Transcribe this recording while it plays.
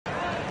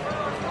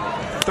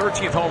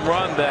13th home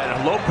run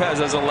that Lopez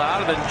has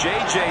allowed, and then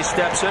JJ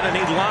steps in and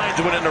he lines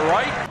one into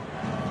right.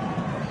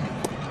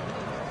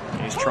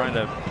 He's trying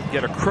to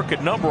get a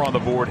crooked number on the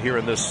board here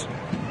in this.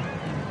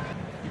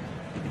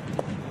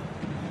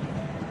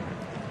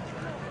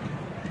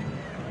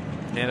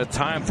 And a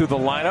time through the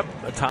lineup.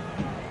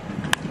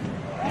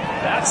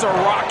 That's a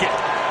rocket.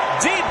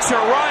 Deep to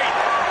right.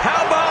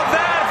 How about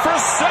that for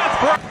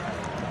Seth?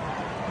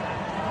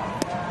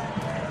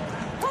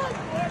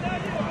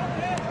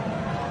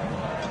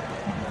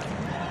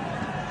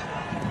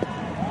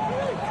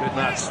 Could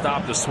not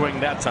stop the swing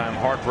that time.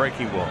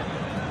 Heartbreaking ball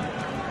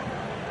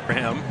for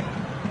him.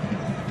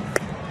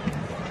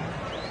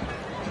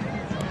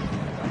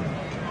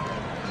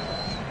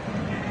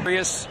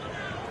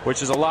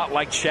 Which is a lot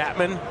like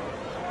Chapman,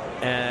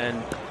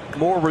 and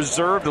more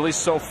reserved, at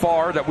least so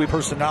far, that we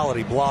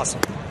personality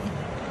blossom.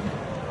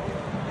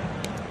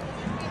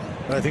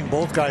 But I think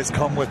both guys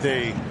come with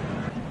a.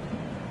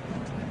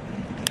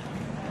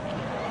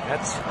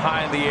 That's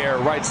high in the air,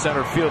 right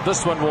center field.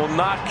 This one will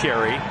not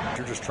carry.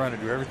 You're just trying to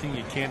do everything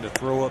you can to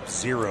throw up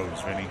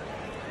zeros, Vinny.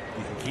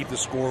 You can keep the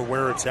score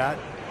where it's at.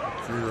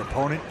 For your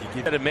opponent, you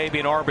give it maybe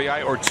an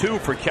RBI or two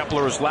for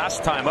Kepler's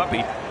last time up.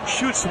 He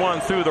shoots one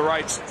through the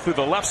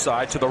left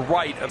side to the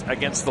right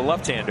against the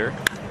left-hander.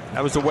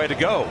 That was the way to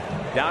go.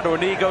 Down to a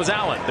knee goes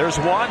Allen. There's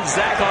one.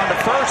 Zach on to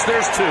first.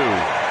 There's two.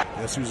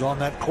 Guess who's on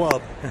that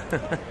club?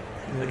 The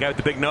guy with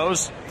the big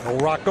nose. Oh,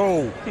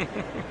 Rocco.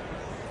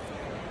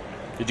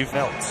 Did you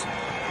Feltz?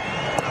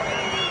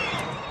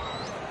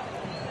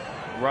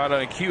 Right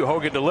on cue.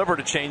 Hogan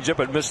delivered a changeup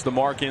but missed the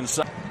mark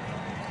inside.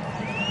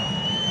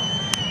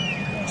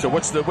 So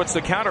what's the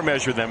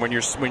countermeasure then when you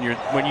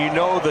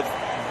know that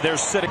there's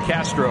Sid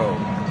Castro?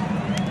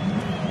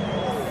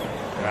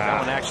 That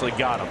one actually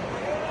got him.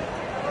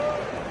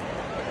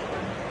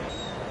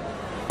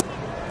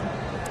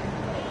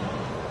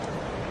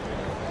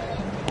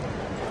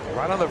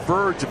 Right on the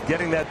verge of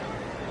getting that.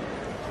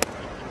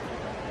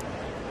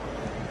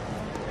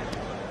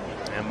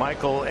 And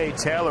Michael A.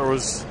 Taylor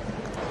was.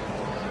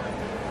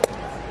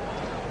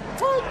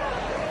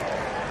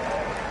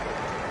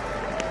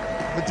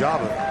 Good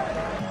job of it.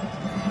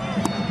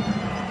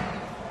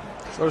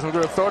 So we're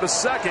going to throw to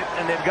second,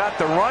 and they've got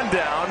the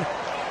rundown.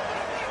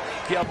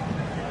 Yep.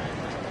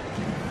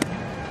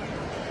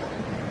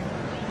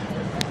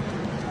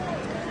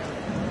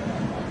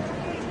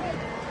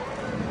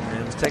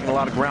 And he's taking a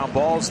lot of ground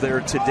balls there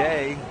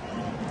today.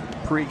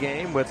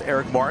 Pre-game with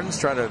Eric Martins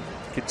trying to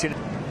continue.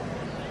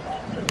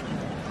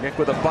 Nick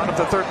with a bunt up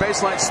the third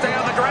baseline. Stay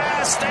on the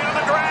grass,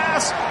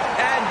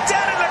 and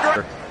dead in the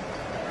grass.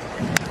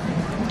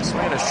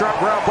 Swinging a sharp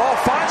ground ball,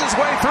 finds his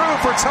way through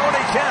for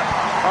Tony Kemp.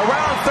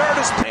 Around third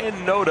is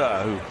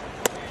Noda, who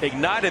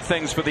ignited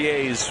things for the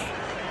A's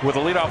with a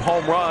leadoff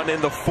home run in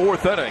the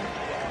fourth inning.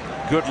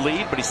 Good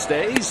lead, but he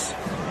stays.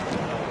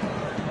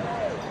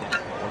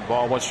 1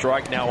 ball, 1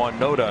 strike now on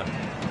Noda.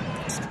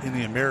 In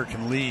the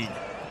American League,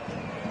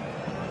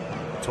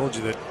 I told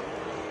you that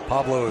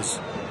Pablo is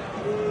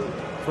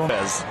from.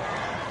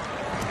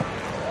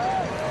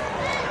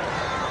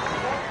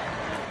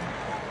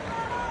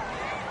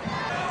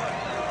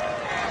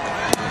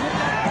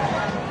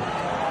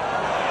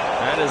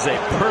 That is a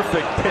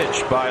perfect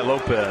pitch by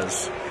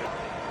Lopez.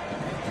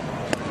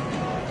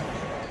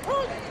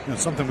 You know,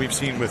 something we've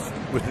seen with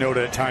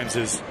Noda at times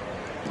is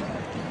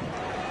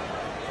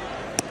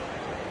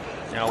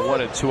now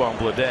 1-2 on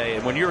Blade.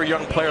 And when you're a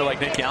young player like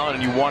Nick Allen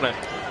and you want to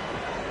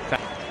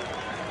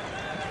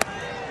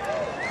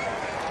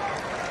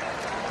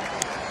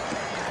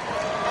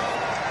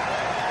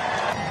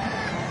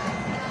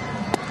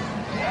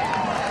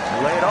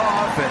lay it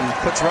off and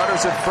puts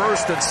runners at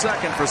first and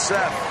second for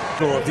Seth.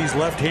 So of these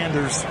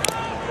left-handers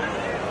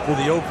for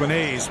the Oakland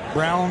A's,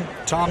 Brown,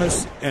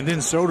 Thomas, and then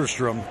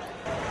Soderstrom.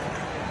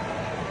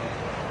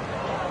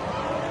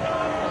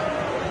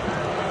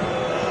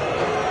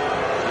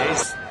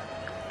 Ace.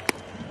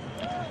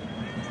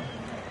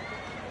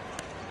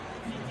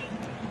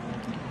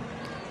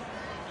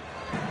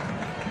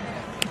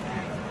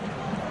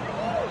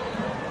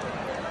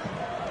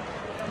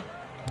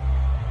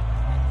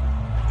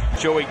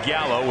 Joey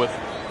Gallo with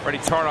Freddie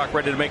Tarnock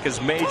ready to make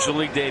his major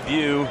league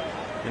debut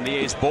in the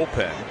A's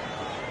bullpen.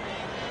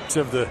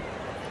 Of the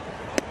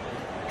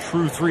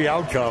true 3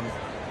 outcome,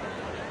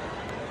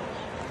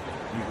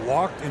 he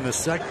walked in the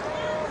second.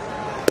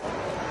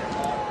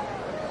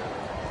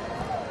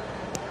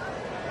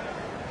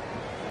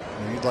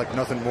 He'd like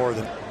nothing more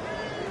than.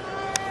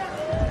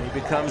 He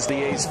becomes the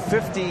A's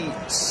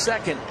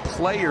 52nd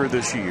player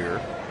this year.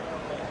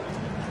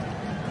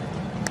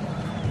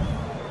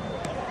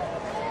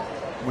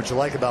 What you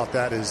like about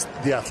that is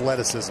the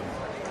athleticism.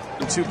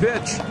 2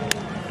 pitch.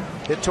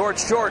 Hit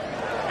towards short.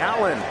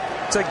 Allen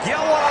to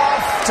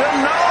Geloff to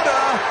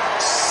Noda.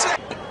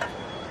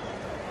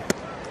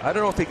 I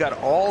don't know if he got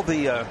all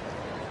the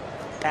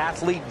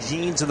athlete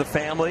genes in the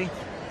family.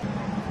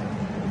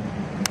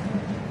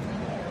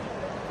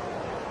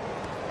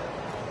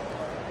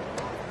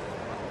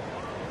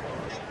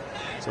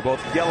 So Both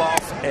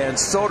Geloff and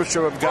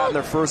Soderstrom have gotten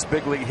their first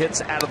big league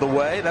hits out of the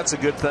way. That's a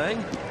good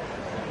thing.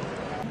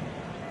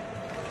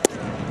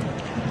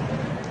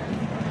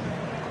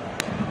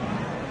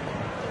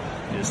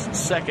 His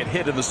second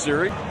hit of the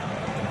series.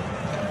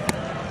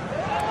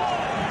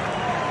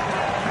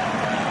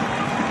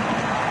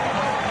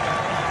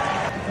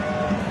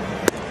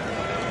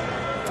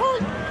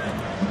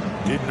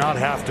 Did not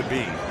have to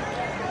be.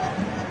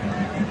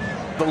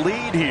 The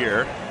lead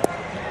here.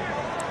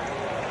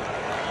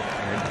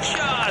 And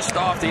just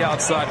off the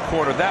outside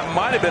corner. That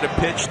might have been a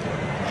pitch.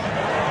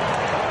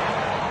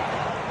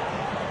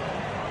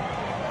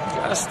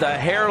 Just a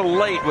hair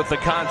late with the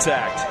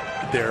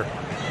contact. There.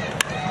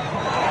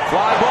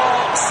 Fly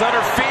ball,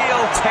 center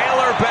field,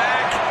 Taylor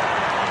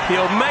back.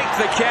 He'll make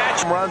the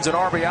catch. Runs and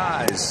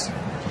RBIs.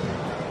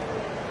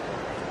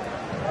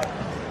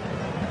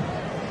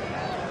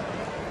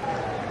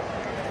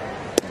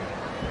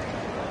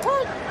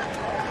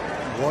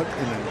 What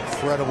an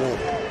incredible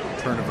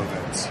turn of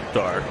events.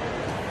 Start.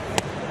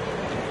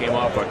 Came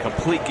off a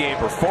complete game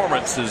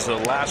performance his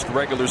last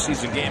regular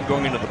season game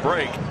going into the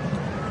break.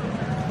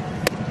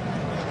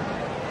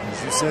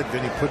 As you said,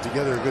 Vinny put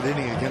together a good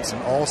inning against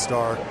an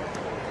all-star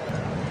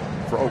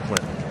For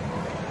Oakland.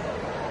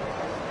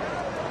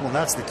 Well,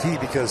 that's the key,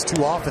 because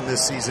too often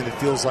this season it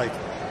feels like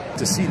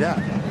to see that.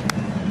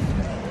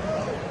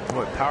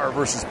 Boy, power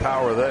versus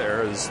power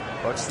there, as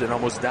Buxton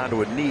almost down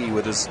to a knee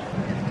with his.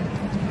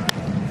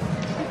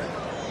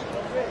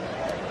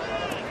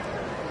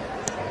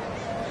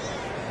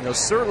 You know,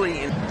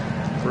 certainly in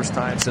first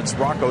time since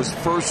Rocco's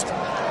first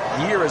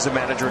year as a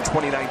manager in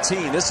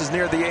 2019. This is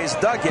near the A's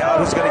dugout.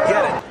 Who's going to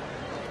get it?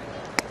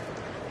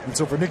 And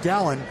so for Nick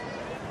Allen,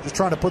 just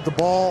trying to put the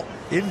ball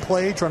in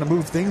play, trying to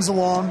move things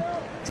along.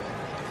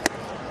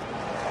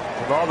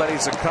 With all that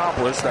he's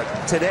accomplished,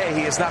 that today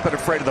he has not been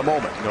afraid of the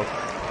moment. You know,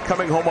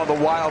 coming home on the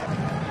wild.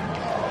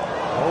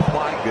 Oh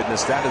my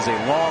goodness, that is a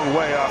long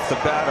way off the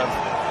bat of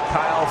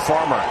Kyle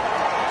Farmer.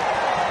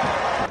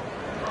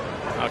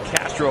 Now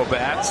Castro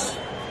bats.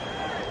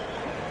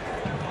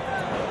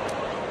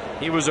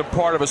 He was a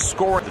part of a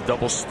score, the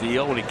double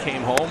steal when he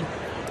came home.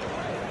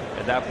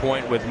 At that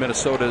point, with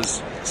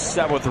Minnesota's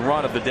 7th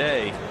run of the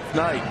day.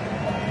 Night.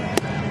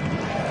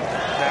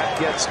 That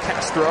gets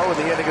Castro, and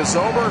the inning is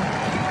over.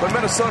 But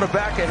Minnesota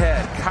back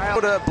ahead.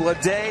 Kyle,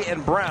 Blade,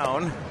 and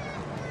Brown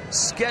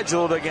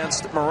scheduled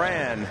against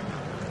Moran.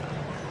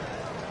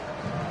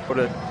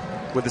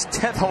 With his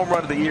 10th home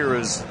run of the year,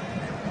 is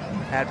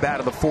at bat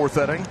in the 4th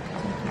inning.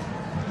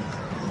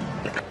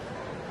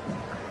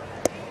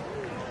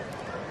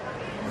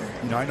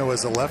 You know, I know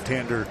as a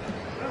left-hander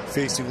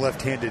facing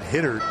left-handed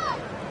hitter,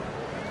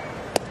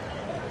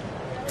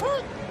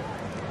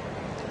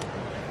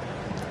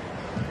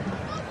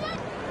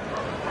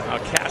 now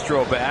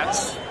Castro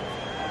bats.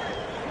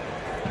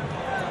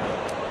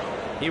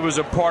 He was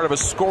a part of a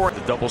score,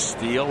 the double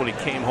steal when he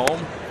came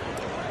home.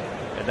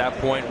 At that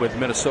point, with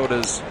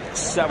Minnesota's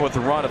 7th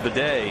run of the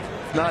day.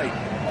 Night.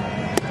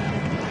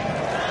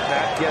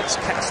 That gets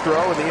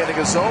Castro, and the inning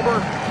is over.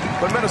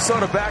 But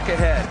Minnesota back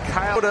ahead.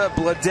 Kyle,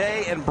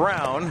 Blade, and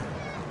Brown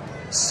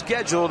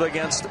scheduled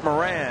against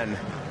Moran.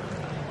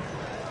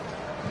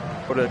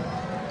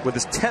 With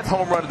his 10th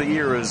home run of the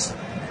year, is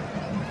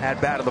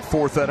at bat in the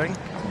 4th inning.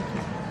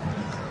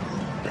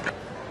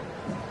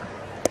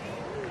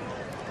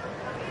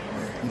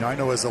 you know, I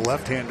know as a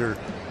left-hander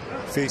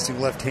facing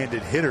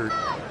left-handed hitter,